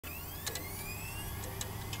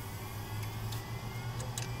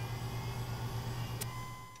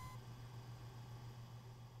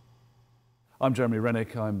I'm Jeremy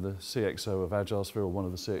Renwick, I'm the CXO of Agilesphere, or one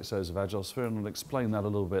of the CXOs of Agilesphere, and I'll explain that a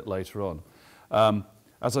little bit later on.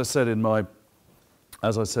 As I said in my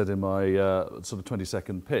sort of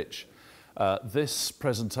 20-second pitch, this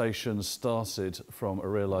presentation started from a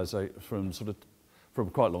realization, from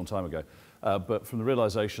quite a long time ago, but from the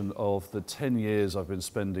realization of the 10 years I've been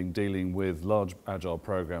spending dealing with large Agile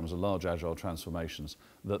programs and large Agile transformations,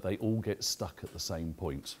 that they all get stuck at the same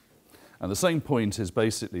point. And the same point is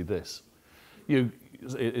basically this.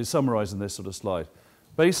 It's summarized in this sort of slide.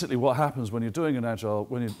 Basically what happens when you're doing an Agile,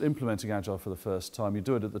 when you're implementing Agile for the first time, you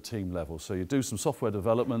do it at the team level. So you do some software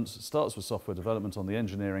development. It starts with software development on the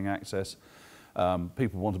engineering axis.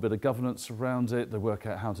 People want a bit of governance around it. They work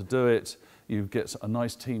out how to do it. You get a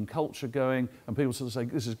nice team culture going, and people sort of say,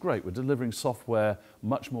 this is great. We're delivering software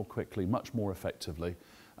much more quickly, much more effectively.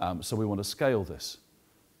 So we want to scale this.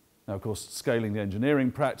 Now, of course, scaling the engineering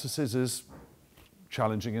practices is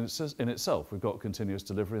challenging in itself. We've got continuous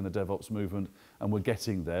delivery in the DevOps movement, and we're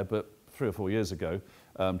getting there, but 3 or 4 years ago,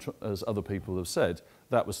 as other people have said,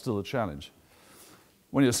 that was still a challenge.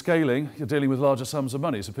 When you're scaling, you're dealing with larger sums of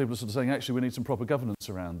money, so people are sort of saying, actually, we need some proper governance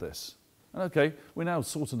around this. And okay, we now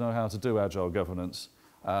sort of know how to do Agile governance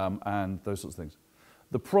and those sorts of things.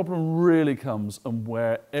 The problem really comes, and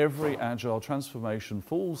where every Agile transformation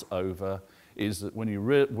falls over, is that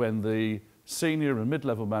when the senior and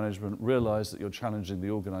mid-level management realize that you're challenging the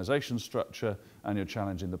organization structure and you're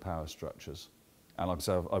challenging the power structures. And like I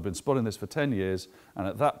say, I've been spotting this for 10 years, and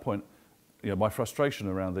at that point, my frustration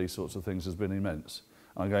around these sorts of things has been immense.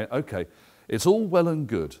 I'm going, okay, it's all well and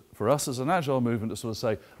good for us as an Agile movement to sort of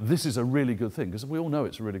say, this is a really good thing, because we all know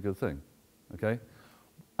it's a really good thing, okay?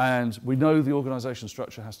 And we know the organization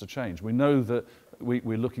structure has to change. We know that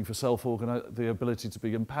we're looking for the ability to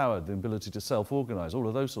be empowered, the ability to self-organize, all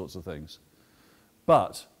of those sorts of things.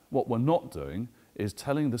 But what we're not doing is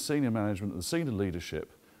telling the senior management and the senior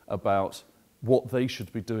leadership about what they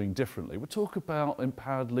should be doing differently. We talk about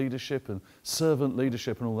empowered leadership and servant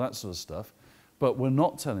leadership and all that sort of stuff, but we're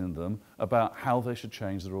not telling them about how they should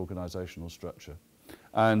change their organizational structure.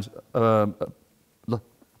 And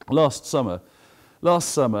last summer,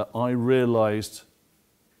 I realized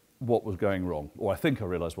what was going wrong, or I think I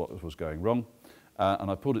realized what was going wrong.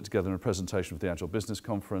 And I pulled it together in a presentation for the Agile Business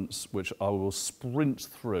Conference, which I will sprint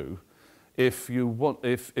through.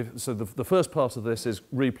 So the first part of this is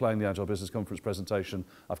replaying the Agile Business Conference presentation.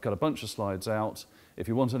 I've cut a bunch of slides out. If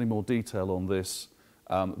you want any more detail on this,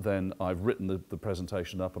 then I've written the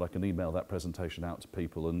presentation up, and I can email that presentation out to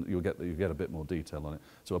people, and you'll get a bit more detail on it.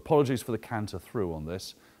 So apologies for the canter through on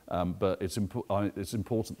this, but it's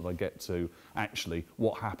important that I get to actually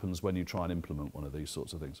what happens when you try and implement one of these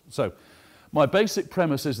sorts of things. So my basic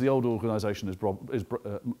premise is the old organisation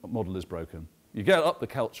model is broken. You get up the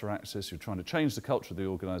culture axis, you're trying to change the culture of the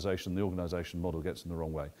organisation model gets in the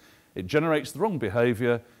wrong way. It generates the wrong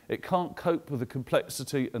behaviour, it can't cope with the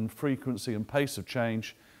complexity and frequency and pace of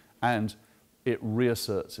change, and it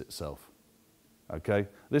reasserts itself. Okay?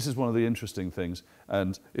 This is one of the interesting things,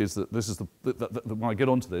 and is that this is when I get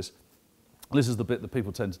onto this, this is the bit that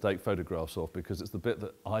people tend to take photographs of, because it's the bit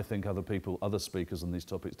that I think other speakers on these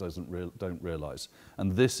topics don't realise.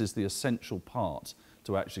 And this is the essential part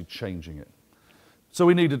to actually changing it. So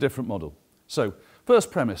we need a different model. So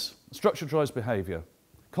first premise, structure drives behaviour.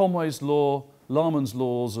 Conway's law, Lahrmann's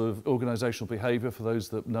laws of organisational behaviour, for those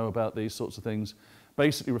that know about these sorts of things,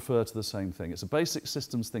 basically refer to the same thing. It's a basic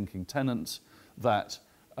systems thinking tenet that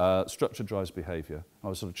structure drives behaviour. I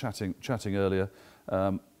was sort of chatting earlier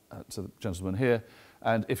to the gentleman here,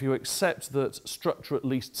 and if you accept that structure at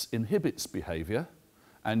least inhibits behaviour,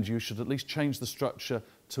 and you should at least change the structure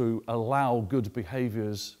to allow good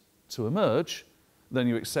behaviours to emerge, then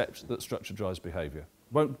you accept that structure drives behaviour.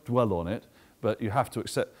 Won't dwell on it, but you have to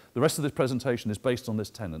accept. The rest of this presentation is based on this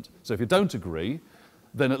tenet. So if you don't agree,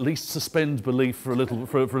 then at least suspend belief for a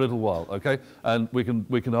little while, okay? And we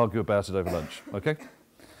can argue about it over lunch, okay?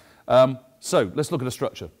 So let's look at a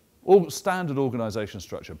structure. Standard organisation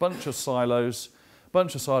structure, bunch of silos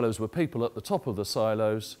where people at the top of the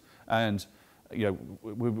silos, and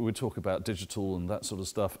we talk about digital and that sort of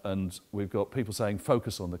stuff, and we've got people saying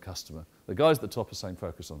focus on the customer. The guys at the top are saying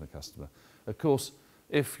focus on the customer. Of course,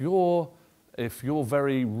 if your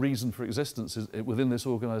very reason for existence within this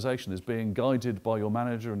organisation is being guided by your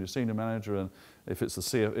manager and your senior manager, and if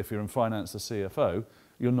you're in finance, the CFO,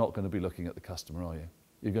 you're not going to be looking at the customer, are you?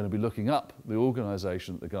 You're going to be looking up the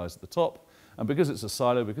organisation, the guys at the top, and because it's a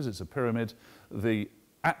silo, because it's a pyramid, the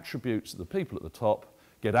attributes of the people at the top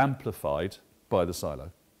get amplified by the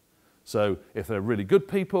silo. So if they're really good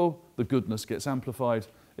people, the goodness gets amplified.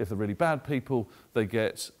 If they're really bad people, they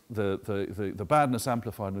get the badness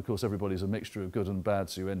amplified, and of course everybody's a mixture of good and bad,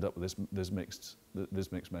 so you end up with this mixed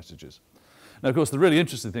messages. Now, of course, the really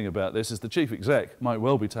interesting thing about this is the chief exec might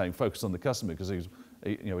well be focused on the customer because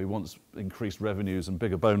he wants increased revenues and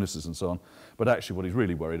bigger bonuses and so on, but actually what he's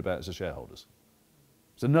really worried about is the shareholders.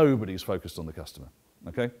 So nobody's focused on the customer,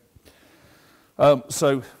 okay?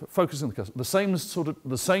 So focusing on the customer.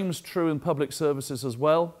 The same's true in public services as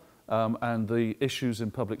well, and the issues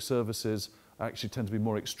in public services actually tend to be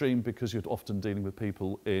more extreme because you're often dealing with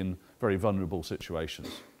people in very vulnerable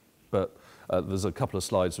situations. But there's a couple of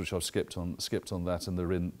slides which I've skipped on that, and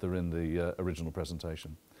they're in the original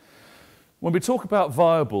presentation. When we talk about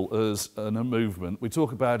viable as a movement, we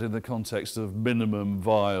talk about it in the context of minimum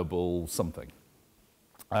viable something.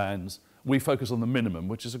 And we focus on the minimum,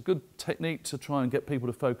 which is a good technique to try and get people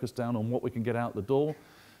to focus down on what we can get out the door.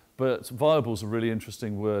 But viable is a really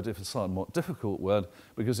interesting word, if a somewhat difficult word,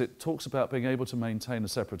 because it talks about being able to maintain a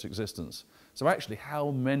separate existence. So actually,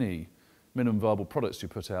 how many minimum viable products you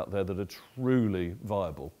put out there that are truly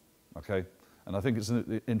viable, okay? And I think it's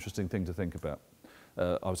an interesting thing to think about.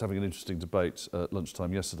 I was having an interesting debate at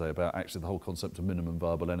lunchtime yesterday about actually the whole concept of minimum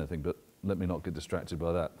viable anything, but let me not get distracted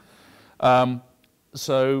by that.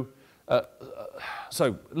 So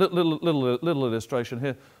little illustration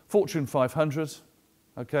here. Fortune 500,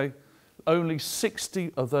 okay? Only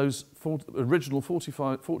 60 of those original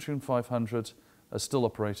Fortune 500 are still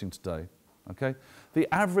operating today, okay? The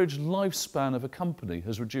average lifespan of a company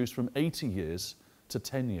has reduced from 80 years to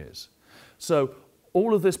 10 years. So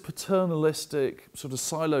all of this paternalistic, sort of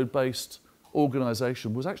silo-based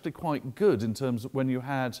organisation was actually quite good in terms of when you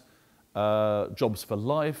had jobs for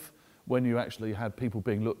life, when you actually had people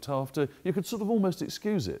being looked after. You could sort of almost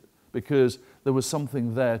excuse it because there was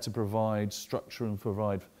something there to provide structure and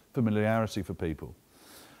provide familiarity for people.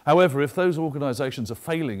 However, if those organisations are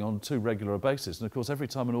failing on too regular a basis, and of course every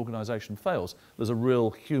time an organisation fails, there's a real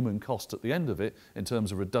human cost at the end of it in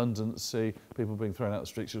terms of redundancy, people being thrown out the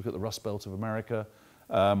streets. You look at the Rust Belt of America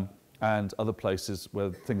and other places where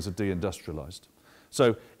things are deindustrialised.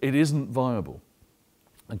 So it isn't viable.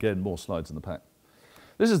 Again, more slides in the pack.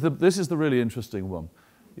 This is the really interesting one.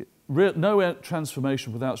 No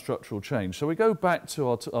transformation without structural change. So we go back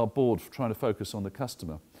to our board for trying to focus on the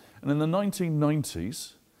customer. And in the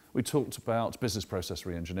 1990s, we talked about business process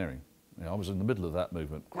re-engineering. You know, I was in the middle of that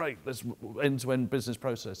movement. Great, let's end-to-end business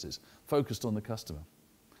processes, focused on the customer.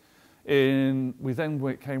 We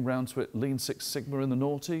then came round to it, Lean Six Sigma in the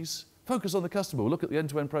noughties, focus on the customer, we'll look at the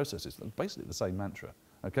end-to-end processes. Basically the same mantra,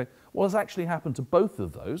 okay? What has actually happened to both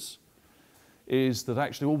of those is that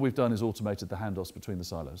actually all we've done is automated the handoffs between the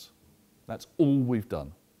silos. That's all we've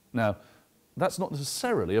done. Now, that's not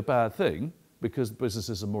necessarily a bad thing, because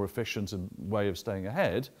businesses are more efficient and way of staying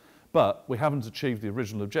ahead, but we haven't achieved the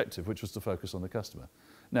original objective, which was to focus on the customer.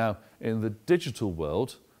 Now, in the digital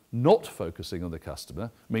world, not focusing on the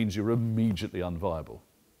customer means you're immediately unviable.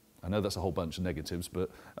 I know that's a whole bunch of negatives,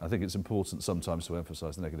 but I think it's important sometimes to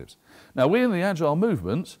emphasize the negatives. Now, we in the Agile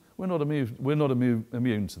movement, we're not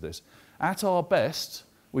immune to this. At our best,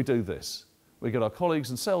 we do this. We get our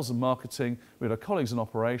colleagues in sales and marketing, we get our colleagues in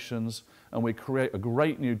operations, and we create a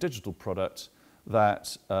great new digital product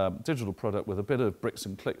with a bit of bricks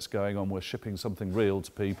and clicks going on. We're shipping something real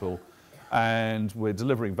to people, and we're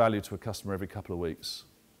delivering value to a customer every couple of weeks.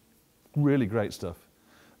 Really great stuff.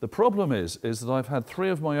 The problem is that I've had 3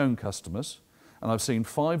 of my own customers, and I've seen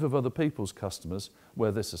 5 of other people's customers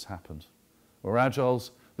where this has happened. Where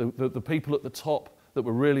Agile's, the people at the top that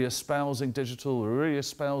were really espousing digital, were really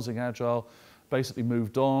espousing Agile, basically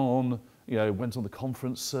moved on, you know, went on the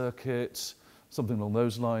conference circuit, something along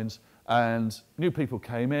those lines, and new people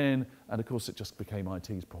came in, and of course it just became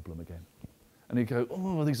IT's problem again. And you go,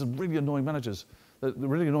 oh, these are really annoying managers, the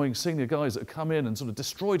really annoying senior guys that have come in and sort of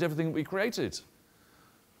destroyed everything that we created.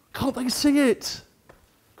 Can't they see it?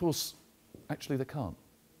 Of course, actually they can't,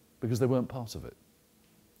 because they weren't part of it.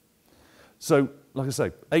 So, like I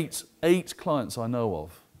say, eight clients I know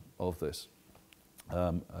of this.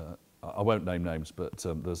 I won't name names, but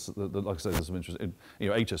like I say, there's some interest in, you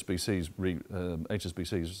know, HSBC's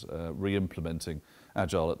re-implementing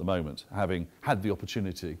Agile at the moment, having had the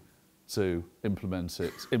opportunity to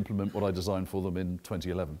implement what I designed for them in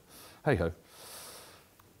 2011. Hey ho.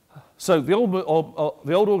 So the old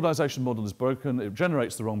organisation model is broken. It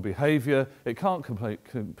generates the wrong behaviour. It can't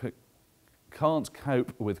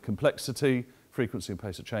cope with complexity, frequency and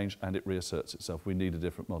pace of change, and it reasserts itself. We need a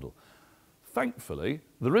different model. Thankfully,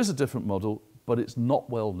 there is a different model, but it's not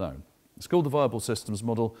well known. It's called the viable systems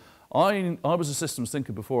model. I was a systems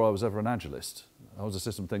thinker before I was ever an Agilist. I was a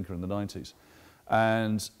system thinker in the 90s.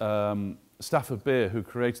 And Stafford Beer, who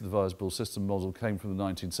created the visible system model, came from the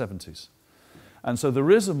 1970s. And so there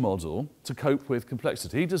is a model to cope with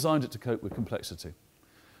complexity. He designed it to cope with complexity.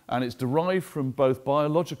 And it's derived from both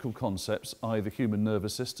biological concepts, i.e. the human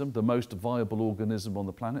nervous system, the most viable organism on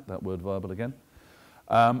the planet, that word viable again,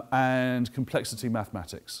 and complexity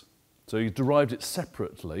mathematics. So he derived it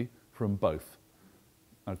separately from both.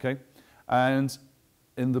 Okay? And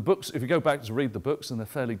in the books, if you go back to read the books, and they're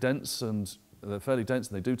fairly dense and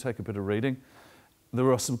they do take a bit of reading,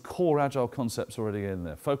 there are some core Agile concepts already in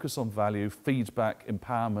there. Focus on value, feedback,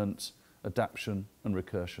 empowerment, adaptation, and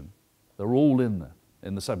recursion. They're all in there.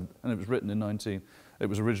 And it was written it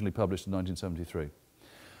was originally published in 1973.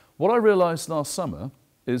 What I realized last summer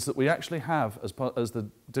is that we actually have, as the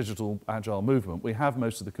digital agile movement, we have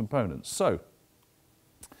most of the components. So,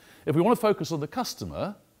 if we want to focus on the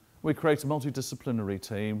customer, we create a multidisciplinary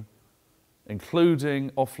team, including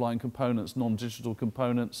offline components, non-digital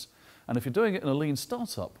components. And if you're doing it in a lean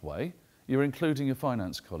startup way, you're including your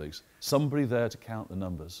finance colleagues, somebody there to count the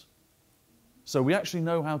numbers. So we actually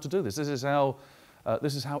know how to do this. This is how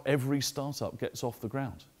every startup gets off the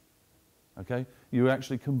ground. Okay? You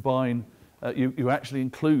actually combine, you actually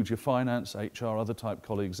include your finance, HR, other type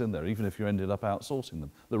colleagues in there, even if you ended up outsourcing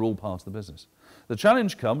them. They're all part of the business. The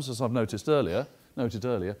challenge comes, as I've noted earlier,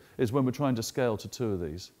 is when we're trying to scale to 2 of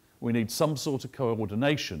these. We need some sort of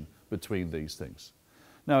coordination between these things.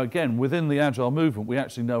 Now again, within the Agile movement, we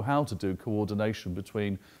actually know how to do coordination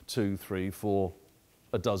between 2, 3, 4,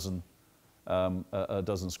 a dozen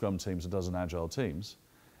Scrum teams, a dozen Agile teams,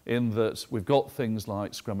 in that we've got things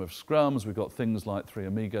like Scrum of Scrums, we've got things like 3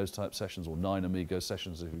 Amigos type sessions, or 9 Amigos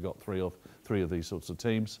sessions if we've got three of these sorts of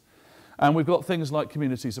teams. And we've got things like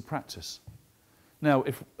communities of practice. Now,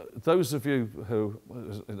 if those of you who,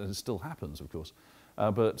 it still happens of course,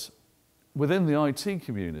 but within the IT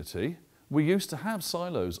community, we used to have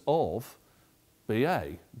silos of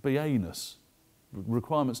BA-ness,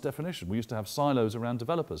 requirements definition. We used to have silos around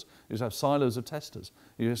developers. We used to have silos of testers.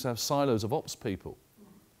 We used to have silos of ops people.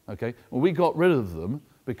 Okay? Well, we got rid of them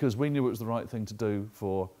because we knew it was the right thing to do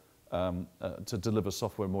to deliver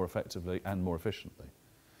software more effectively and more efficiently.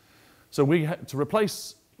 So we had to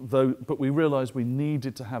replace those, but we realized we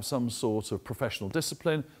needed to have some sort of professional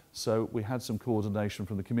discipline, so we had some coordination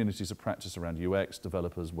from the communities of practice around UX,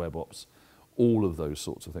 developers, web ops, all of those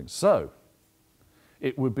sorts of things. So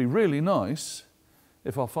it would be really nice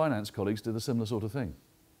if our finance colleagues did a similar sort of thing,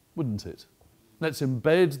 wouldn't it? Let's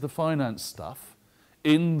embed the finance stuff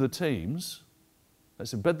in the teams.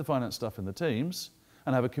 Let's embed the finance stuff in the teams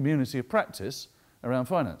and have a community of practice around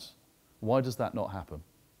finance. Why does that not happen?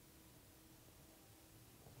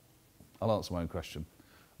 I'll answer my own question.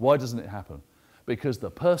 Why doesn't it happen? Because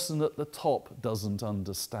the person at the top doesn't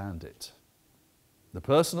understand it. The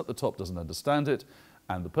person at the top doesn't understand it,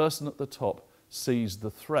 and the person at the top sees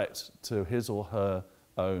the threat to his or her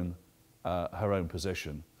own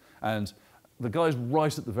position. And the guys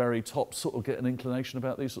right at the very top sort of get an inclination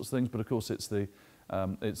about these sorts of things, but of course it's the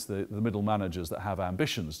middle managers that have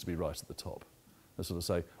ambitions to be right at the top. They sort of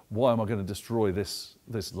say, why am I going to destroy this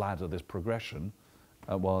ladder, this progression,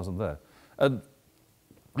 while I'm there? And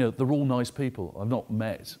you know, they're all nice people. I've not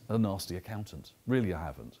met a nasty accountant. Really, I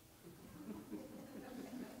haven't.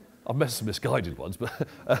 I've met some misguided ones, but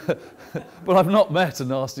I've not met a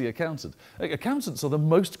nasty accountant. Accountants are the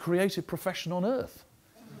most creative profession on earth.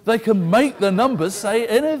 They can make the numbers say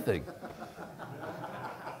anything.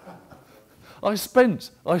 I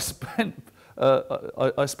spent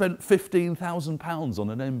 £15,000 on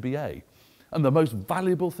an MBA, and the most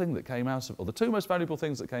valuable thing that came out of it, or the 2 most valuable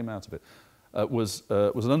things that came out of it, was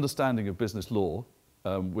an understanding of business law,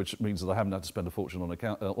 which means that I haven't had to spend a fortune on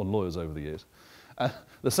lawyers over the years.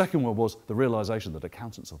 The second one was the realization that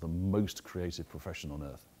accountants are the most creative profession on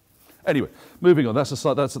earth. Anyway, moving on. That's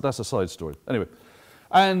a side story. Anyway,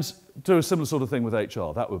 and do a similar sort of thing with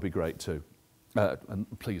HR. That would be great too. And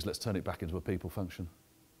please, let's turn it back into a people function,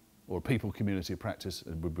 or a people community of practice.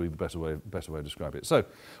 It would be the better way to describe it. So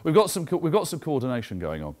we've got some coordination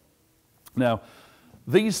going on. Now,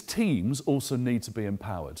 these teams also need to be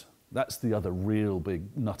empowered. That's the other real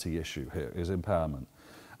big nutty issue here, is empowerment.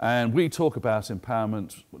 And we talk about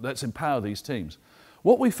empowerment. Let's empower these teams.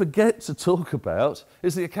 What we forget to talk about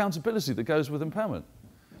is the accountability that goes with empowerment.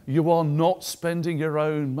 You are not spending your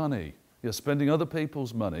own money. You're spending other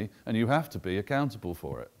people's money, and you have to be accountable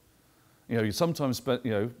for it. You know, you sometimes spend,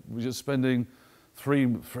 you know, you're spending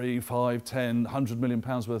 3, 5, 10, £100 million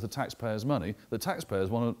worth of taxpayers' money. The taxpayers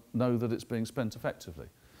want to know that it's being spent effectively.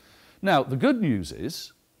 Now, the good news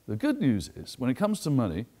is, when it comes to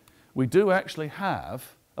money, we do actually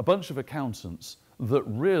have a bunch of accountants that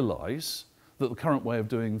realise that the current way of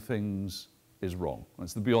doing things is wrong.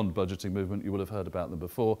 It's the beyond budgeting movement. You will have heard about them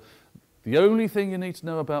before. The only thing you need to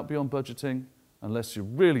know about beyond budgeting, unless you're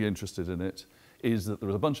really interested in it, is that there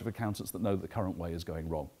are a bunch of accountants that know that the current way is going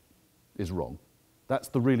wrong, is wrong. That's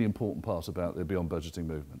the really important part about the beyond budgeting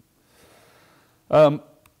movement.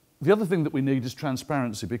 The other thing that we need is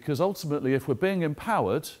transparency, because ultimately if we're being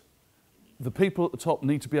empowered, the people at the top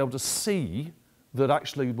need to be able to see that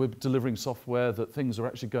actually we're delivering software, that things are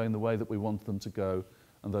actually going the way that we want them to go,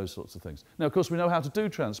 and those sorts of things. Now, of course, we know how to do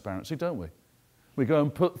transparency, don't we? We go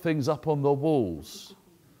and put things up on the walls.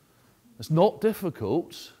 It's not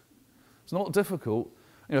difficult. It's not difficult.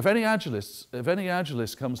 You know, if any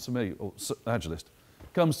Agilist comes to me, or Agilist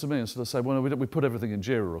comes to me and sort of say, well, no, we put everything in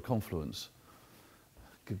Jira or Confluence.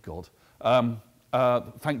 Good God.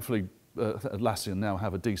 Thankfully, Atlassian now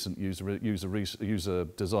have a decent user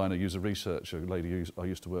designer, user researcher, a lady I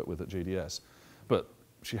used to work with at GDS, but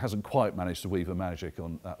she hasn't quite managed to weave her magic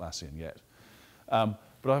on Atlassian yet.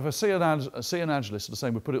 But if I see an Agilist and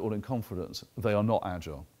saying we put it all in Confluence, they are not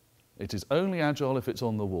Agile. It is only Agile if it's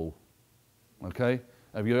on the wall. Okay?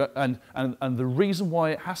 And the reason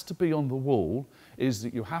why it has to be on the wall is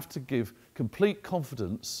that you have to give complete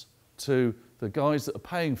confidence to the guys that are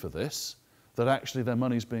paying for this that actually their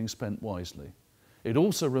money's being spent wisely. It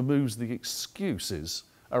also removes the excuses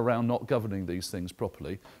around not governing these things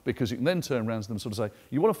properly, because you can then turn around to them and sort of say,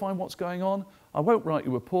 you want to find what's going on? I won't write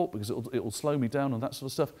you a report because it'll slow me down and that sort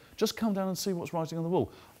of stuff. Just come down and see what's writing on the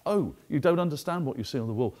wall. Oh, you don't understand what you see on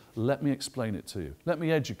the wall. Let me explain it to you. Let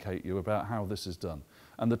me educate you about how this is done.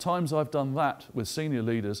 And the times I've done that with senior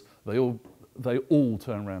leaders, they all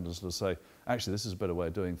turn around and sort of say, actually, this is a better way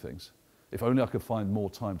of doing things. If only I could find more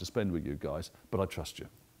time to spend with you guys, but I trust you.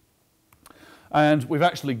 And we've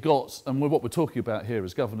actually got, and what we're talking about here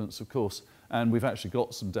is governance, of course, and we've actually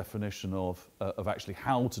got some definition of actually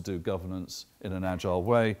how to do governance in an agile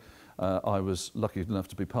way. I was lucky enough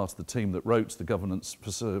to be part of the team that wrote the governance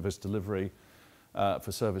for service delivery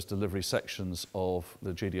sections of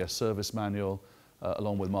the GDS service manual,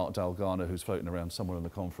 along with Mark Dalgarno, who's floating around somewhere in the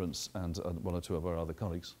conference, and one or two of our other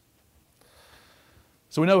colleagues.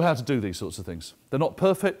 So we know how to do these sorts of things. They're not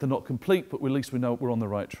perfect, they're not complete, but at least we know we're on the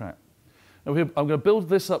right track. Now, I'm going to build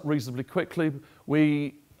this up reasonably quickly.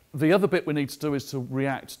 The other bit we need to do is to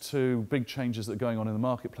react to big changes that are going on in the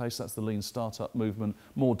marketplace. That's the lean startup movement.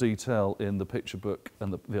 More detail in the picture book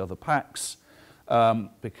and the other packs,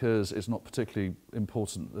 because it's not particularly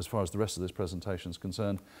important as far as the rest of this presentation is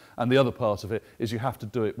concerned. And the other part of it is you have to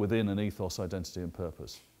do it within an ethos, identity, and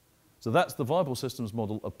purpose. So that's the viable systems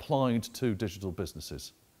model applied to digital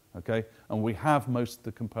businesses, okay? And we have most of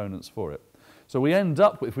the components for it. So we end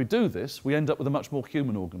up, if we do this, we end up with a much more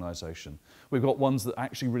human organisation. We've got ones that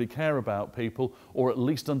actually really care about people, or at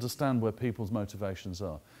least understand where people's motivations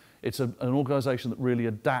are. It's an organisation that really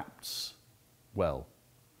adapts well.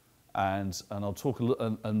 And I'll talk a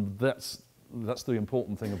little, and that's the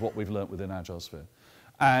important thing of what we've learnt within Agilesphere.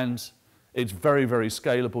 And it's very, very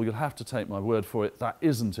scalable. You'll have to take my word for it. That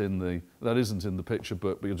isn't in the picture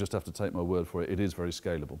book, but you'll just have to take my word for it. It is very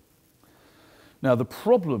scalable. Now, the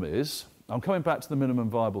problem is, I'm coming back to the minimum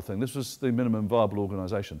viable thing. This was the minimum viable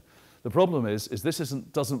organisation. The problem is this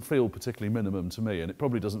doesn't feel particularly minimum to me, and it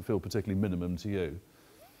probably doesn't feel particularly minimum to you.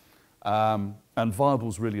 And viable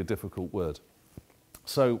is really a difficult word.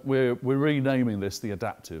 So we're renaming this the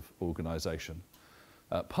adaptive organisation.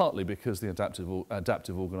 Partly because the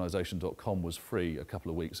adaptiveorganisation.com was free a couple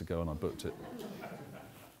of weeks ago and I booked it.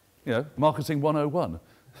 You know, marketing 101.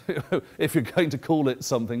 If you're going to call it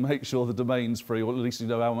something, make sure the domain's free, or at least you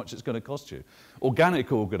know how much it's going to cost you.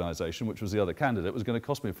 Organic organisation, which was the other candidate, was going to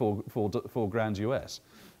cost me four grand US.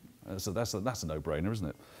 So that's a no-brainer, isn't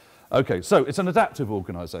it? Okay, so it's an adaptive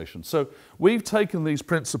organisation. So we've taken these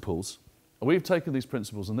principles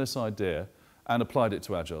and this idea and applied it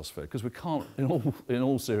to Agilesphere, because we can't, in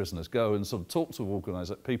all seriousness, go and sort of talk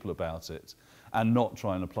to people about it and not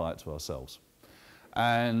try and apply it to ourselves.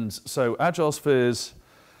 And so Agilesphere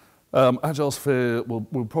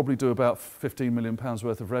will probably do about £15 million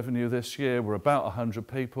worth of revenue this year. We're about 100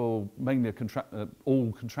 people, mainly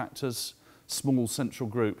all contractors, small central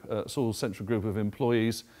group of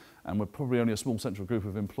employees, and we're probably only a small central group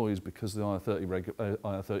of employees because the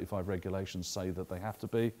IR35 regulations say that they have to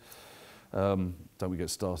be. Don't we get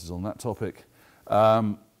started on that topic?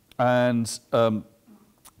 So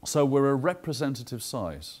we're a representative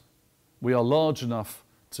size. We are large enough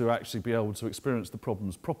to actually be able to experience the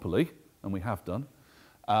problems properly, and we have done,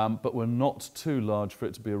 but we're not too large for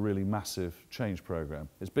it to be a really massive change program.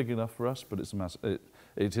 It's big enough for us, but it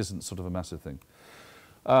isn't sort of a massive thing.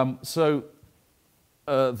 So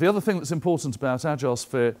The other thing that's important about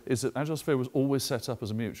Agilesphere is that Agilesphere was always set up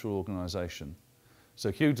as a mutual organisation.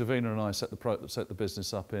 So Hugh Davina and I set the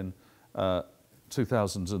business up in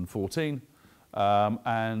 2014,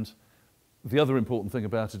 and the other important thing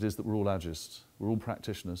about it is that we're all Agilists, we're all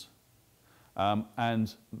practitioners.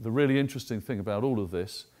 And the really interesting thing about all of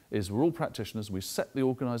this is we're all practitioners, we set the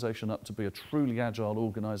organisation up to be a truly agile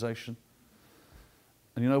organisation.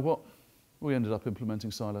 And you know what? We ended up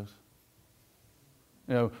implementing silos.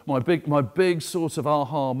 You know, my big sort of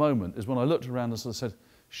aha moment is when I looked around and sort of said,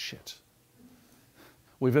 shit,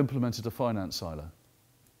 we've implemented a finance silo.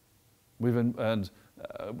 And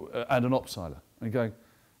an ops silo. And you're going,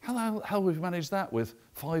 how the hell have we managed that with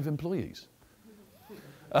 5 employees?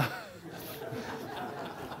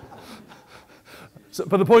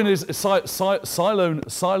 But the point is, siloness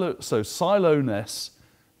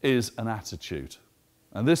is an attitude.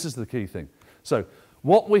 And this is the key thing. So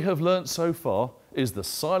what we have learnt so far is the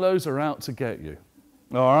silos are out to get you.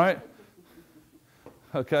 All right?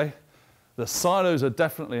 Okay? The silos are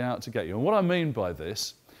definitely out to get you. And what I mean by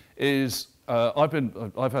this is, I'm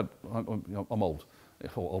old,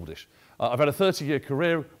 or oldish. I've had a 30-year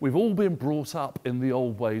career. We've all been brought up in the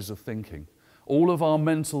old ways of thinking. All of our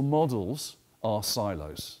mental models are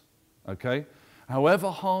silos, okay?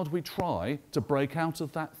 However hard we try to break out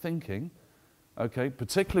of that thinking, okay,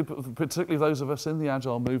 particularly those of us in the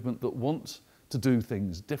Agile movement that want to do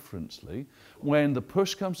things differently, when the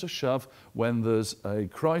push comes to shove, when there's a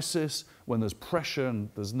crisis, when there's pressure, and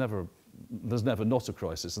there's never not a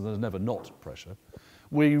crisis, and there's never not pressure,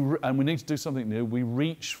 and we need to do something new, we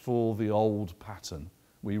reach for the old pattern.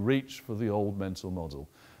 We reach for the old mental model.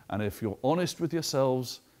 And if you're honest with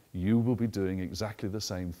yourselves, you will be doing exactly the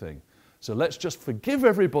same thing. So let's just forgive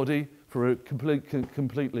everybody for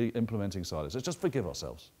completely implementing silos. Let's just forgive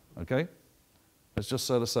ourselves, okay? Let's just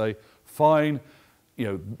sort of say, fine, you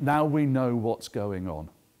know, now we know what's going on,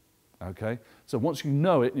 okay? So once you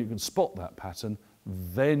know it and you can spot that pattern,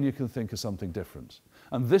 then you can think of something different.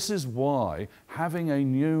 And this is why having a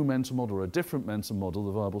new mental model or a different mental model,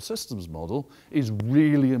 the viable systems model, is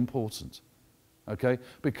really important, okay?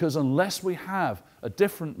 Because unless we have a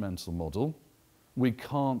different mental model, we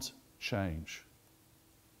can't change.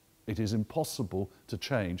 It is impossible to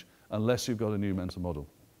change unless you've got a new mental model.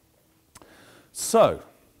 So,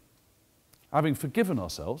 having forgiven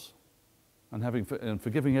ourselves, and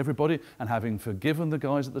forgiving everybody, and having forgiven the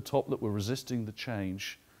guys at the top that were resisting the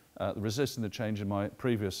change in my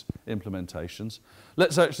previous implementations,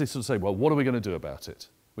 let's actually sort of say, well, what are we going to do about it?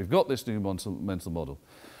 We've got this new mental model.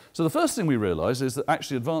 So the first thing we realise is that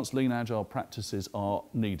actually advanced lean agile practices are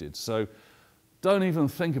needed. So don't even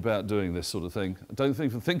think about doing this sort of thing. Don't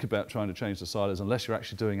even think about trying to change the silos unless you're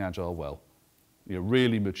actually doing agile well. You're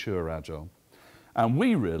really mature agile. And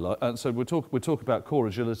we realise, and so we'll talk about core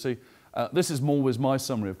agility. This is always my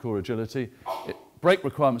summary of core agility. Break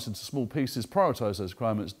requirements into small pieces, prioritise those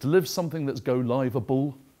requirements, deliver something that's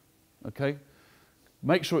go-liveable, okay?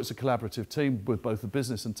 Make sure it's a collaborative team with both the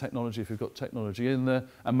business and technology if you've got technology in there,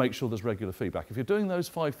 and make sure there's regular feedback. If you're doing those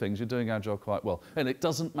 5 things, you're doing Agile quite well. And it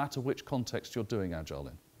doesn't matter which context you're doing Agile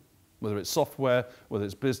in, whether it's software, whether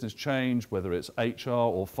it's business change, whether it's HR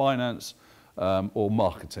or finance or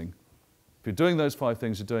marketing. If you're doing those 5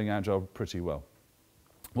 things, you're doing Agile pretty well.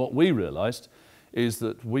 What we realised is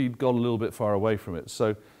that we'd got a little bit far away from it.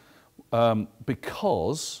 So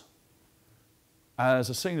because as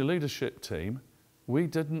a senior leadership team, we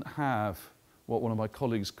didn't have what one of my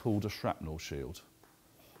colleagues called a shrapnel shield.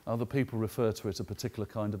 Other people refer to it as a particular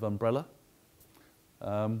kind of umbrella.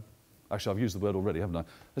 Actually, I've used the word already, haven't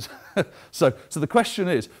I? So the question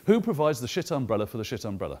is, who provides the shit umbrella for the shit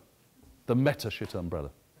umbrella? The meta shit umbrella.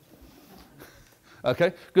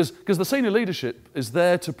 Okay? Because the senior leadership is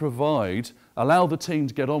there to allow the team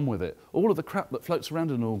to get on with it. All of the crap that floats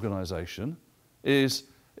around in an organisation is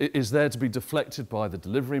there to be deflected by the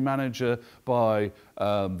delivery manager, by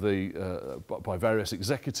various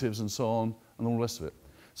executives and so on, and all the rest of it.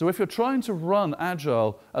 So if you're trying to run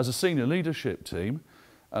Agile as a senior leadership team,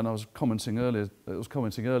 and I was commenting earlier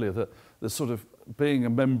that the sort of being a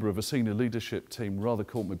member of a senior leadership team rather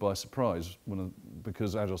caught me by surprise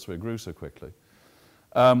because Agilesphere grew so quickly.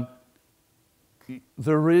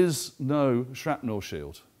 There is no shrapnel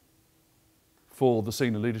shield for the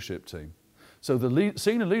senior leadership team. So the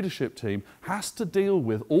senior leadership team has to deal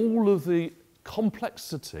with all of the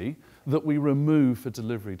complexity that we remove for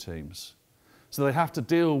delivery teams. So they have to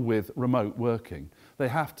deal with remote working. They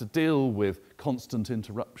have to deal with constant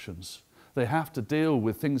interruptions. They have to deal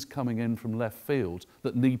with things coming in from left field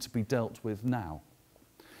that need to be dealt with now.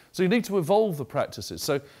 So you need to evolve the practices.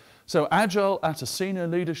 So Agile at a senior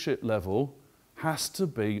leadership level has to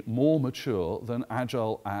be more mature than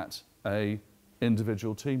Agile at a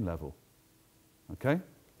individual team level. Okay?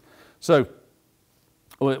 So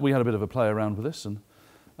we had a bit of a play around with this, and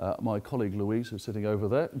my colleague Louise, who's sitting over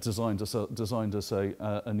there, designed us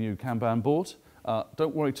a new Kanban board.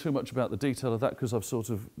 Don't worry too much about the detail of that because I've sort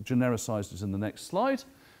of genericized it in the next slide,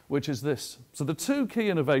 which is this. So the two key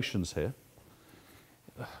innovations here,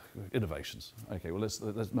 okay, well let's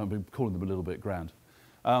be calling them a little bit grand,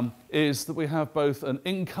 is that we have both an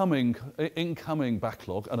incoming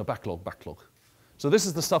backlog and a backlog. So this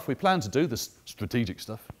is the stuff we plan to do, this strategic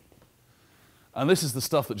stuff, and this is the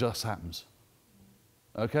stuff that just happens.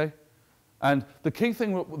 Okay? And the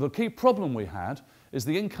key problem we had is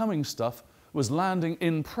the incoming stuff was landing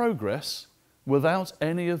in progress without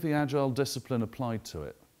any of the Agile discipline applied to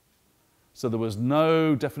it. So there was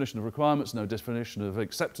no definition of requirements, no definition of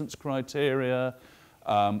acceptance criteria,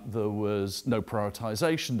 there was no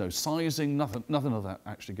prioritization, no sizing, nothing of that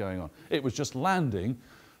actually going on. It was just landing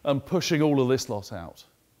and pushing all of this lot out,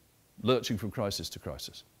 lurching from crisis to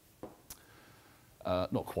crisis.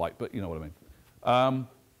 Not quite, but you know what I mean.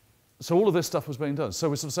 So all of this stuff was being done. So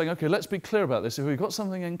we're sort of saying, okay, let's be clear about this. If we've got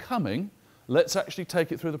something incoming, let's actually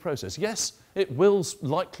take it through the process. Yes, it will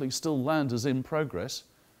likely still land as in progress,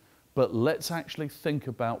 but let's actually think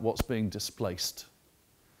about what's being displaced.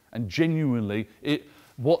 And genuinely,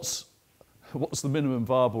 what's the minimum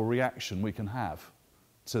viable reaction we can have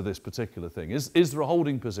to this particular thing? Is there a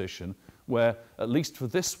holding position where, at least for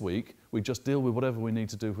this week, we just deal with whatever we need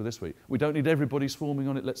to do for this week? We don't need everybody swarming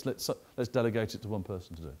on it. Let's delegate it to one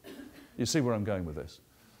person to do. You see where I'm going with this?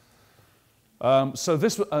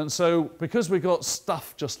 So because we got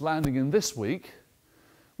stuff just landing in this week,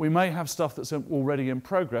 we may have stuff that's already in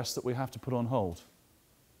progress that we have to put on hold.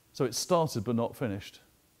 So it's started but not finished.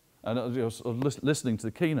 And I was listening to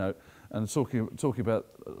the keynote and talking about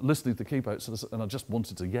listening to the keynote, and I just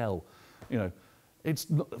wanted to yell, you know,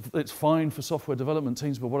 it's fine for software development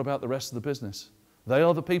teams, but what about the rest of the business? They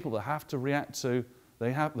are the people that have to react to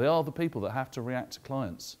they are the people that have to react to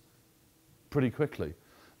clients pretty quickly.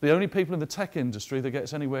 The only people in the tech industry that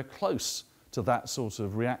gets anywhere close to that sort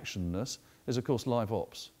of reactionness is, of course, live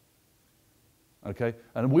ops. Okay?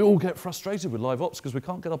 And we all get frustrated with live ops because we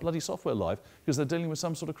can't get our bloody software live because they're dealing with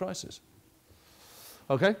some sort of crisis.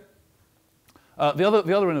 Okay? The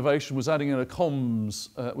other innovation was adding in a comms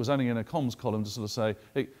column to sort of say,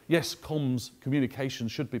 hey, yes, comms communication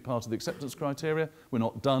should be part of the acceptance criteria. We're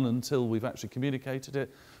not done until we've actually communicated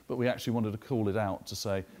it, but we actually wanted to call it out to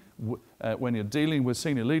say, when you're dealing with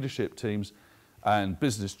senior leadership teams and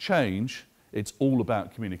business change, it's all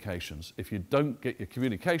about communications. If you don't get your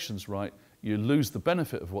communications right, you lose the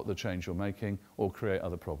benefit of what the change you're making or create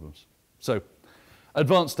other problems. So,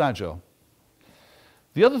 advanced Agile.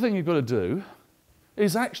 The other thing you've got to do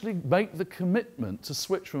is actually make the commitment to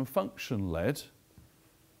switch from function-led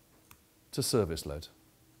to service-led.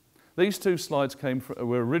 These two slides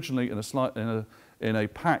were originally in a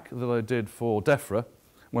pack that I did for DEFRA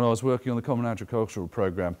when I was working on the Common Agricultural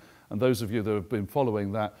Programme. And those of you that have been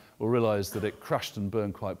following that will realise that it crashed and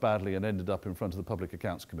burned quite badly and ended up in front of the Public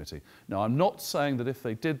Accounts Committee. Now, I'm not saying that if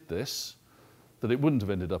they did this, that it wouldn't have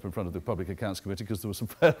ended up in front of the Public Accounts Committee because there were some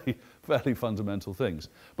fairly fundamental things.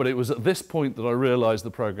 But it was at this point that I realised the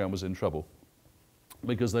programme was in trouble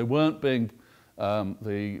because they weren't being,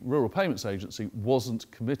 the Rural Payments Agency wasn't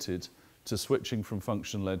committed to switching from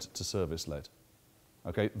function-led to service-led.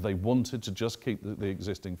 Okay, they wanted to just keep the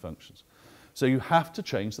existing functions. So you have to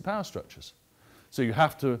change the power structures. So you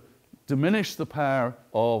have to diminish the power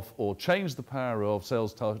of, or change the power of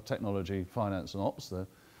sales, technology, finance and ops, the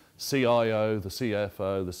CIO, the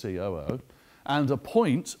CFO, the COO, and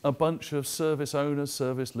appoint a bunch of service owners,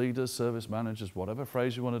 service leaders, service managers, whatever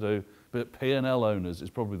phrase you want to do, but P&L owners is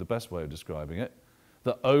probably the best way of describing it,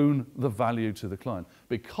 that own the value to the client.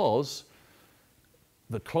 Because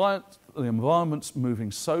the environment's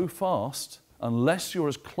moving so fast, unless you're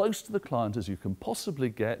as close to the client as you can possibly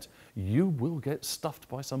get, you will get stuffed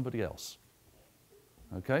by somebody else.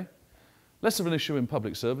 Okay? Less of an issue in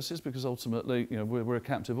public services because ultimately, you know, we're a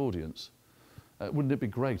captive audience. Wouldn't it be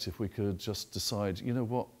great if we could just decide, you know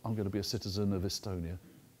what, I'm going to be a citizen of Estonia.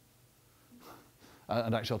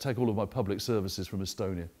 And actually, I'll take all of my public services from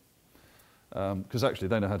Estonia. Because actually,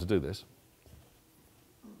 they know how to do this.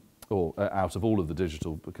 Or out of all of the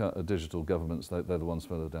digital governments, they're the ones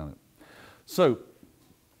further down it. So,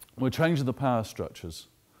 we're changing the power structures.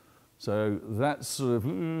 So that's sort of,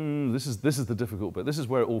 this is the difficult bit. This is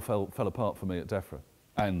where it all fell apart for me at DEFRA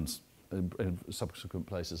and in subsequent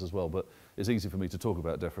places as well. But it's easy for me to talk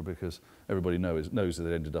about DEFRA because everybody knows that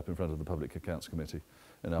it ended up in front of the Public Accounts Committee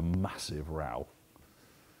in a massive row.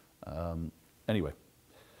 Anyway,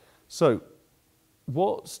 so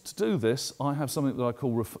to do this, I have something that I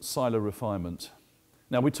call silo refinement.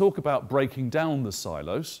 Now, we talk about breaking down the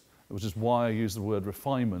silos, which is why I use the word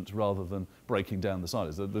refinement rather than breaking down the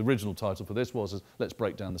silos. The original title for this was, let's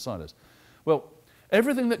break down the silos. Well,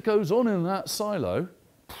 everything that goes on in that silo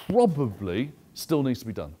probably still needs to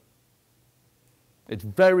be done. It's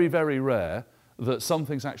very, very rare that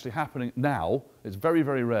something's actually happening now. It's very,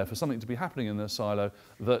 very rare for something to be happening in a silo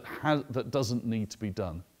that doesn't need to be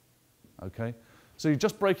done. Okay? So you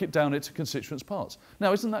just break it down into constituent parts.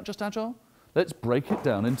 Now, isn't that just Agile? Let's break it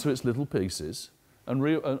down into its little pieces and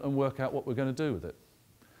work out what we're going to do with it.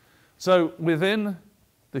 So within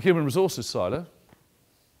the human resources silo,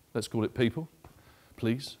 let's call it people,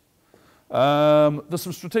 please. There's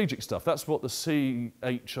some strategic stuff. That's what the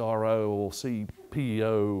CHRO or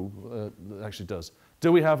CPO actually does.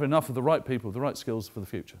 Do we have enough of the right people with the right skills for the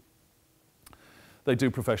future? They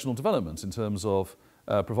do professional development in terms of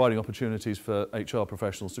providing opportunities for HR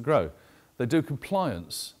professionals to grow. They do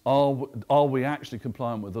compliance. Are we actually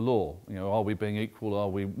compliant with the law? You know, are we being equal? Are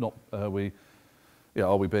we not? Are we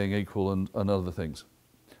being equal and other things?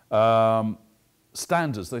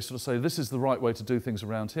 Standards. They sort of say this is the right way to do things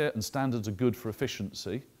around here, and standards are good for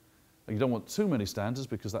efficiency. You don't want too many standards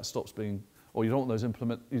because that stops being, or you don't want those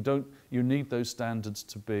You need those standards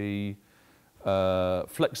to be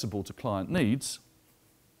flexible to client needs.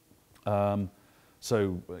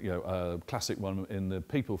 So, you know, a classic one in the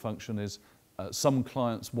people function is some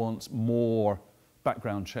clients want more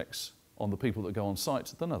background checks on the people that go on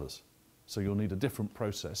site than others. So you'll need a different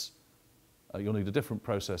process. You'll need a different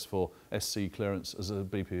process for SC clearance as a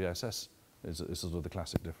BPSS is sort of the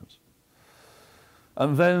classic difference.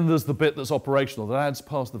 And then there's the bit that's operational, that adds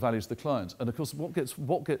past the values to the client. And of course, what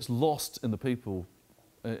gets lost in the people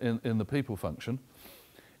in the people function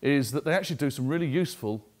is that they actually do some really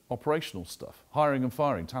useful operational stuff, hiring and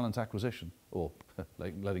firing, talent acquisition, or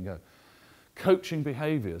letting go. Coaching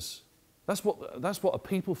behaviours. That's what a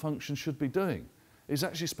people function should be doing, is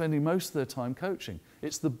actually spending most of their time coaching.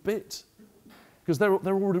 It's the bit, because they're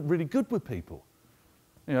already really good with people.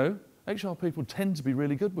 You know, HR people tend to be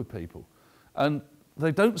really good with people. And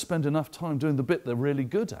they don't spend enough time doing the bit they're really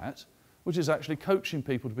good at, which is actually coaching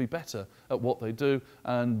people to be better at what they do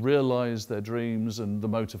and realise their dreams and the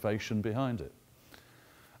motivation behind it.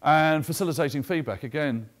 And facilitating feedback.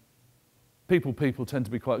 Again, people tend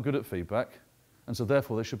to be quite good at feedback, and so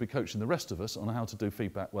therefore they should be coaching the rest of us on how to do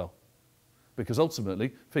feedback well. Because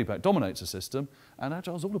ultimately, feedback dominates a system, and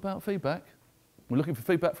Agile's all about feedback. We're looking for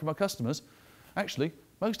feedback from our customers. Actually,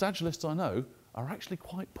 most Agilists I know are actually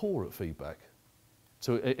quite poor at feedback,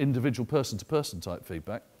 to individual person-to-person type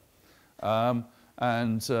feedback.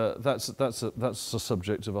 That's a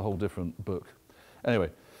subject of a whole different book. Anyway,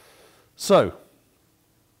 so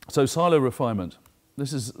silo refinement.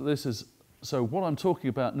 So what I'm talking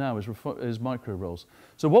about now is micro roles.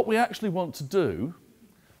 So what we actually want to do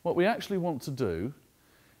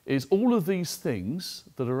is all of these things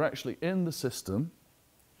that are actually in the system,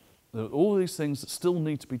 all of these things that still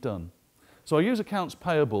need to be done. So I use accounts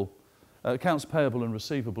payable and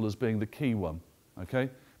receivable as being the key one, okay?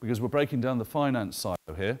 Because we're breaking down the finance silo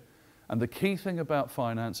here, and the key thing about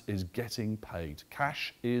finance is getting paid.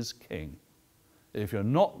 Cash is king. If you're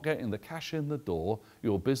not getting the cash in the door,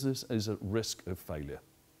 your business is at risk of failure.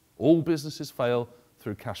 All businesses fail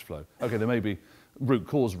through cash flow. Okay, there may be root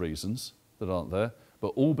cause reasons that aren't there, but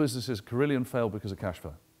all businesses, Carillion failed because of cash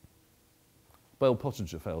flow. Bale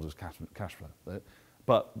Pottinger failed as cash flow.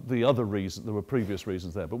 But the other reason, there were previous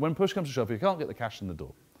reasons there. But when push comes to shove, you can't get the cash in the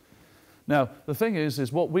door. Now, the thing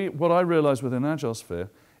is what I realized within Agilesphere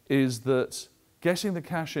is that getting the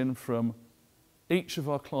cash in from each of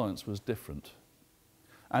our clients was different.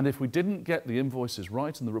 And if we didn't get the invoices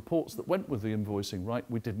right and the reports that went with the invoicing right,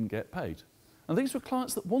 we didn't get paid. And these were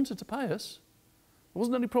clients that wanted to pay us. There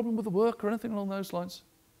wasn't any problem with the work or anything along those lines.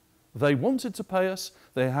 They wanted to pay us.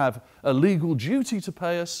 They have a legal duty to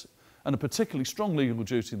pay us, and a particularly strong legal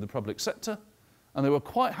duty in the public sector. And they were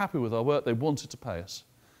quite happy with our work. They wanted to pay us.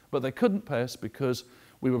 But they couldn't pay us because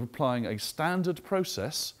we were applying a standard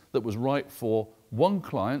process that was right for one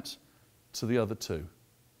client to the other two.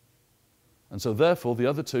 And so therefore the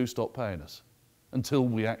other two stopped paying us until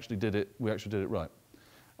we actually did it right.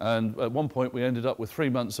 And at one point we ended up with 3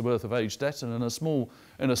 months worth of age debt, and in a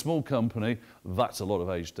small company, that's a lot of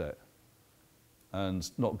age debt.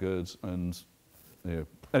 And not good, and you know.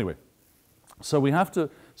 Anyway, so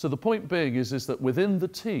the point being is that within the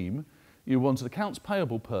team, you want an accounts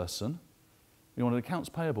payable person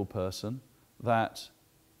that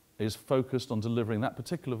is focused on delivering that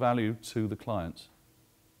particular value to the client.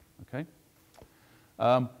 Okay?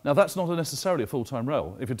 Now, that's not necessarily a full-time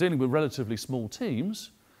role. If you're dealing with relatively small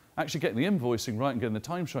teams, actually getting the invoicing right and getting the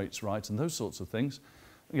timesheets right and those sorts of things,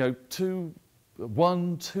 you know,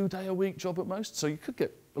 1, 2 day a week job at most. So you could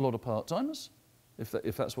get a lot of part-timers if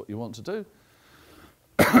that's what you want to do.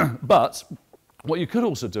 But what you could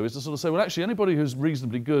also do is to sort of say, well, actually, anybody who's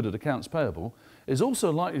reasonably good at accounts payable is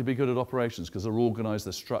also likely to be good at operations because they're organised,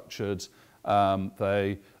 they're structured,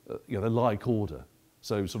 they like order.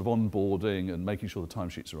 So sort of onboarding and making sure the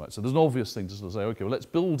timesheets are right. So there's an obvious thing to sort of say, okay, well, let's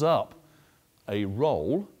build up a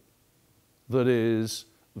role that is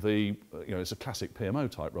it's a classic PMO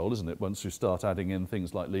type role, isn't it? Once you start adding in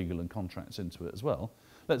things like legal and contracts into it as well.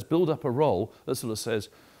 Let's build up a role that sort of says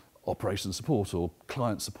operations support or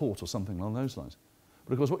client support or something along those lines.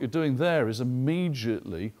 But of course, what you're doing there is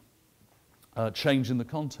immediately changing the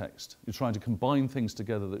context. You're trying to combine things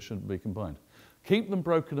together that shouldn't be combined. Keep them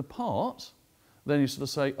broken apart. Then you sort of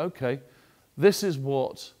say, okay, this is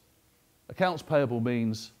what accounts payable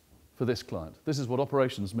means for this client. This is what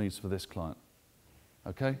operations means for this client.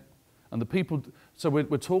 Okay? And the people, so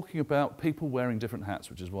we're talking about people wearing different hats,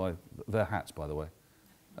 which is why they're hats, by the way.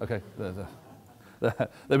 Okay?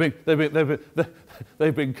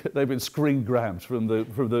 They've been screen-grabbed from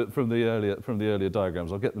the earlier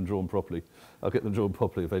diagrams. I'll get them drawn properly. I'll get them drawn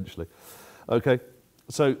properly eventually. Okay?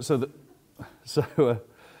 So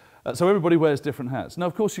everybody wears different hats. Now,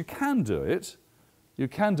 of course, you can do it. You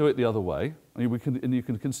can do it the other way, and you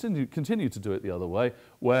can continue to do it the other way,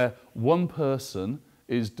 where one person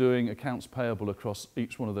is doing accounts payable across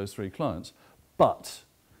each one of those 3 clients. But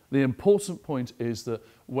the important point is that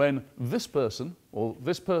when this person, or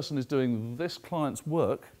this person is doing this client's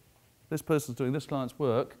work,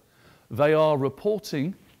 they are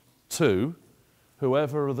reporting to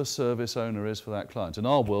whoever the service owner is for that client. In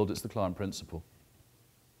our world, it's the client principal.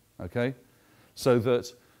 Okay? So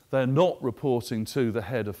that they're not reporting to the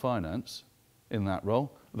head of finance in that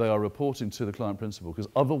role, they are reporting to the client principal, because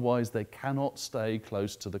otherwise they cannot stay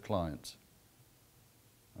close to the client.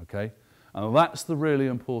 Okay? And that's the really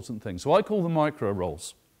important thing. So I call them micro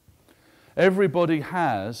roles. Everybody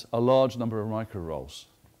has a large number of micro roles.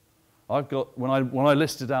 I've got, when I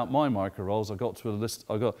listed out my micro roles, I got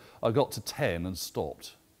to 10 and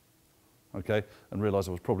stopped. Okay, and realised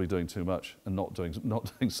I was probably doing too much and not doing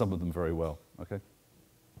some of them very well. Okay,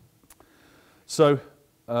 so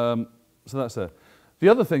that's there. The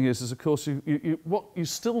other thing is of course what you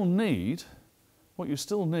still need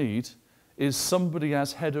is somebody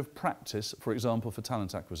as head of practice, for example, for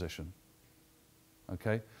talent acquisition.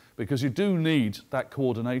 Okay, because you do need that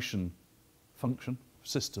coordination function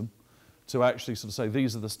system to actually sort of say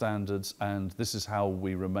these are the standards and this is how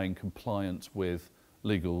we remain compliant with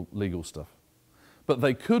legal stuff. But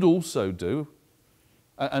they could also do,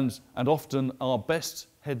 and often our best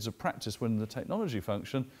heads of practice when in the technology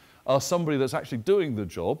function are somebody that's actually doing the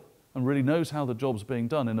job and really knows how the job's being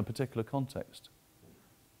done in a particular context.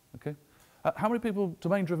 Okay? How many people,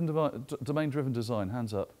 domain-driven design,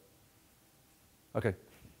 hands up. Okay.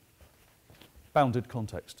 Bounded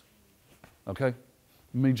context. Okay?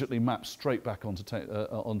 Immediately maps straight back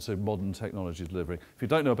onto modern technology delivery. If you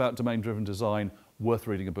don't know about domain-driven design, worth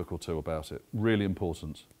reading a book or two about it. Really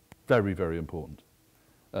important. Very, very important.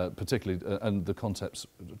 Particularly, and the concepts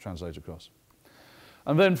translate across.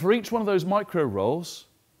 And then for each one of those micro roles,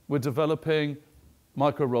 we're developing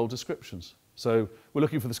micro role descriptions. So we're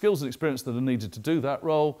looking for the skills and experience that are needed to do that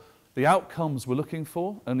role, the outcomes we're looking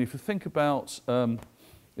for, and if you think about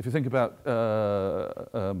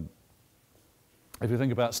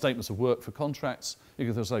statements of work for contracts,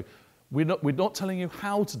 you can say, we're not telling you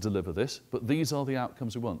how to deliver this, but these are the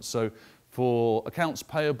outcomes we want. So for accounts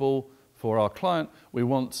payable, for our client, we're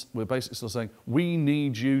basically sort of saying, we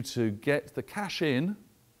need you to get the cash in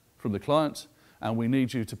from the client, and we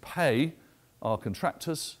need you to pay our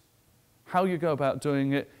contractors. How you go about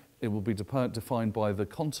doing it, it will be defined by the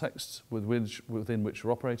context within which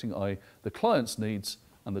you're operating, i.e. the client's needs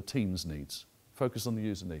and the team's needs. Focus on the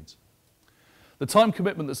user needs. The time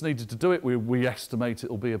commitment that's needed to do it, we estimate it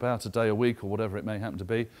will be about a day a week or whatever it may happen to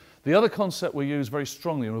be. The other concept we use very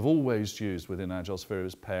strongly and have always used within Agilesphere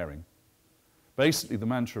is pairing. Basically, the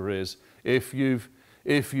mantra is, if you've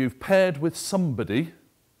paired with somebody,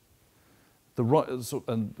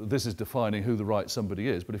 and this is defining who the right somebody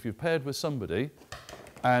is, but if you've paired with somebody,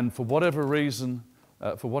 and for whatever reason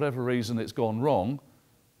it's gone wrong,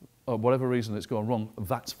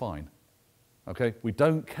 that's fine. Okay, we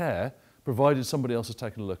don't care, provided somebody else has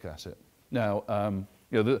taken a look at it. Now,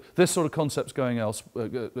 this sort of concept's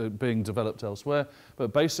being developed elsewhere,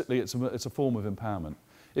 but basically it's a form of empowerment.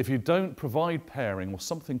 If you don't provide pairing or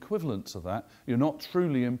something equivalent to that, you're not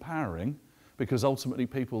truly empowering, because ultimately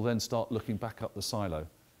people then start looking back up the silo.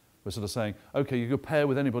 We're sort of saying, okay, you could pair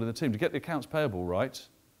with anybody in the team. To get the accounts payable right,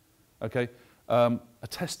 okay, a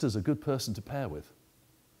tester's a good person to pair with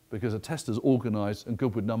because a tester's organised and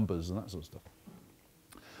good with numbers and that sort of stuff.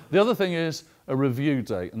 The other thing is a review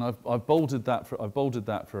date, and I've bolded that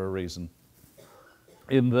for a reason,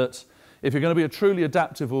 in that if you're going to be a truly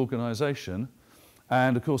adaptive organisation,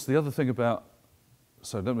 and of course the other thing about,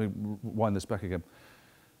 so let me wind this back again.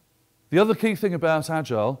 The other key thing about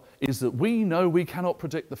Agile is that we know we cannot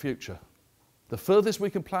predict the future. The furthest we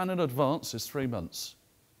can plan in advance is 3 months,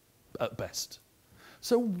 at best.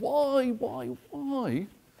 So why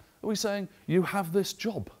are we saying you have this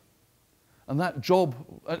job? And that job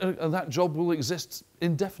will exist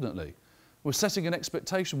indefinitely. We're setting an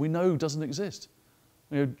expectation we know doesn't exist.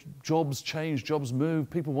 You know, jobs change, jobs move,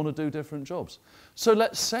 people want to do different jobs. So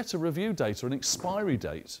let's set a review date or an expiry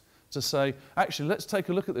date to say, actually, let's take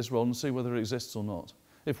a look at this role and see whether it exists or not.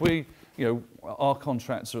 If we, you know, our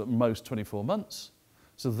contracts are at most 24 months,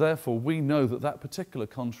 so therefore we know that that particular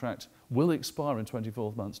contract will expire in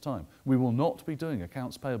 24 months' time. We will not be doing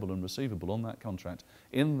accounts payable and receivable on that contract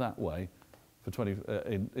in that way for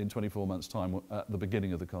in 24 months' time at the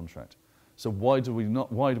beginning of the contract. So why do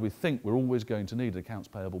we think we're always going to need an accounts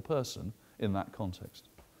payable person in that context?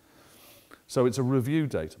 So it's a review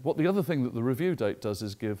date. What the other thing that the review date does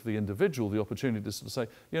is give the individual the opportunity to sort of say,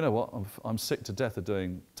 you know what, I'm sick to death of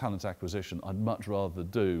doing talent acquisition. I'd much rather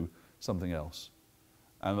do something else.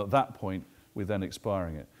 And at that point, we're then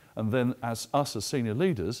expiring it. And then as senior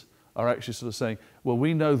leaders are actually sort of saying, well,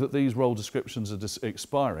 we know that these role descriptions are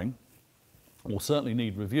expiring, or certainly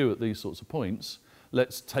need review at these sorts of points.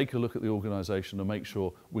 Let's take a look at the organisation and make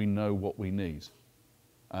sure we know what we need.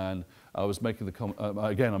 And I was making the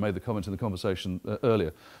again, I made the comment in the conversation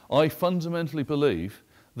earlier. I fundamentally believe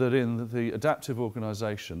that in the adaptive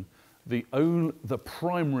organisation, the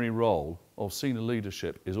primary role of senior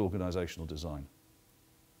leadership is organisational design.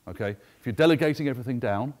 Okay, if you're delegating everything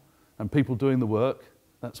down and people doing the work,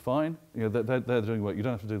 that's fine. You know, they're doing work. You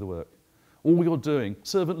don't have to do the work. All you're doing,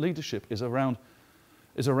 servant leadership, is around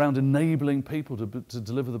enabling people to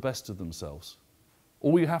deliver the best of themselves.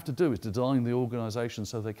 All you have to do is design the organisation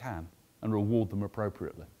so they can and reward them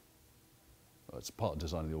appropriately. Well, it's part of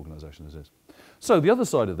designing the organisation as is. So the other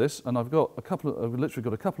side of this, and I've literally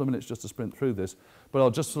got a couple of minutes just to sprint through this, but I'll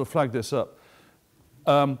just sort of flag this up.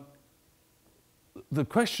 The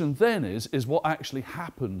question then is what actually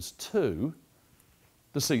happens to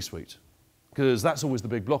the C-suite? Because that's always the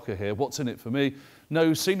big blocker here. What's in it for me?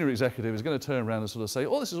 No senior executive is going to turn around and sort of say,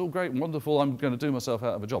 oh, this is all great and wonderful. I'm going to do myself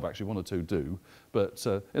out of a job. Actually, one or two do, but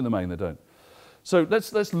in the main, they don't. So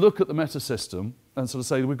let's look at the meta system and sort of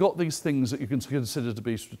say we've got these things that you can consider to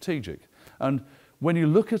be strategic. And when you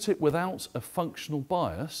look at it without a functional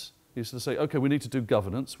bias, you sort of say, okay, we need to do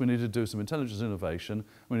governance. We need to do some intelligence innovation.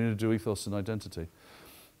 We need to do ethos and identity.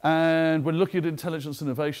 And when looking at intelligence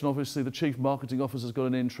innovation, obviously the chief marketing officer's got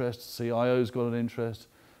an interest, CIO's got an interest,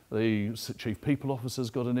 the chief people officer's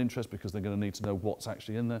got an interest because they're going to need to know what's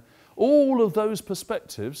actually in there. All of those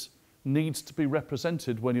perspectives needs to be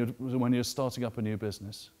represented when you're starting up a new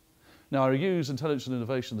business. Now, I use intelligence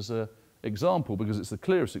innovation as an example because it's the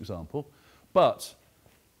clearest example, but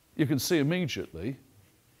you can see immediately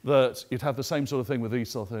that you'd have the same sort of thing with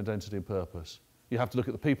ethos, identity and purpose. You have to look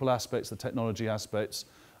at the people aspects, the technology aspects,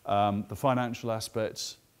 the financial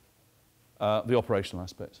aspects, the operational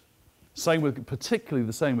aspects. Particularly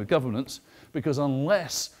the same with governance, because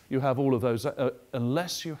unless you have all of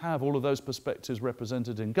those perspectives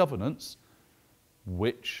represented in governance,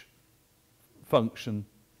 which function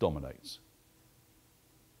dominates?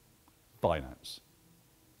 Finance,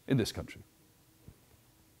 in this country.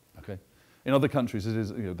 Okay. In other countries, it is,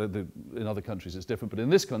 you know, in other countries it's different, but in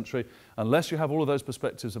this country, unless you have all of those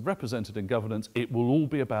perspectives represented in governance, it will all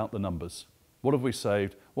be about the numbers. What have we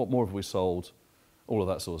saved? What more have we sold? All of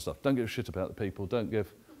that sort of stuff. Don't give a shit about the people. Don't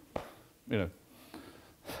give, you know,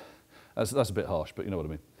 that's a bit harsh, but you know what I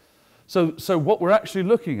mean. So what we're actually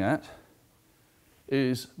looking at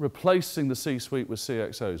is replacing the C-suite with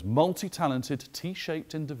CXOs, multi-talented,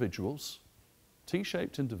 T-shaped individuals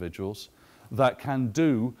that can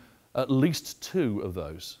do at least two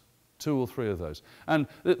or three of those. And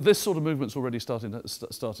this sort of movement's already starting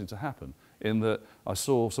to happen, in that I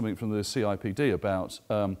saw something from the CIPD about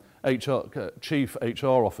chief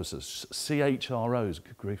HR officers, CHROs,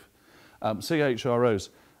 good grief, CHROs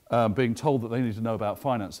being told that they need to know about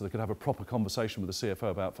finance so they could have a proper conversation with the CFO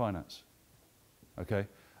about finance. Okay?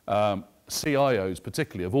 CIOs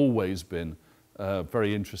particularly have always been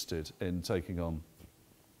very interested in taking on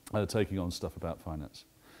stuff about finance.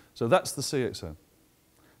 So that's the CXO.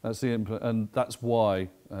 And that's why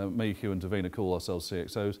me, Hugh and Davina call ourselves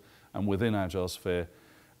CXOs. And within Agilesphere,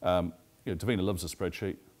 Davina loves a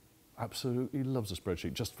spreadsheet, absolutely loves a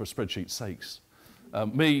spreadsheet, just for spreadsheet's sakes.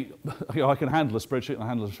 Me, I can handle a spreadsheet, and I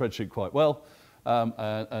handle a spreadsheet quite well.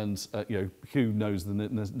 Hugh knows the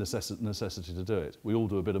necessity to do it. We all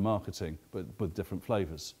do a bit of marketing, but with different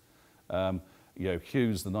flavours.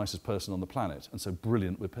 Hugh's the nicest person on the planet, and so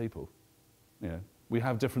brilliant with people. We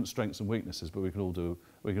have different strengths and weaknesses, but we can all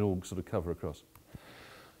sort of cover across.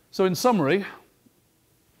 So in summary,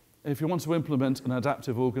 if you want to implement an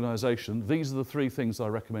adaptive organisation, these are the 3 things I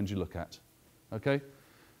recommend you look at. Okay?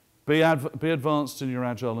 Be advanced in your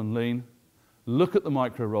Agile and Lean, look at the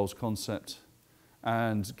micro roles concept,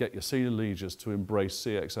 and get your senior leaders to embrace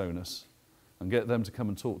CXO-ness and get them to come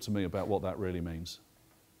and talk to me about what that really means.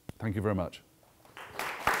 Thank you very much.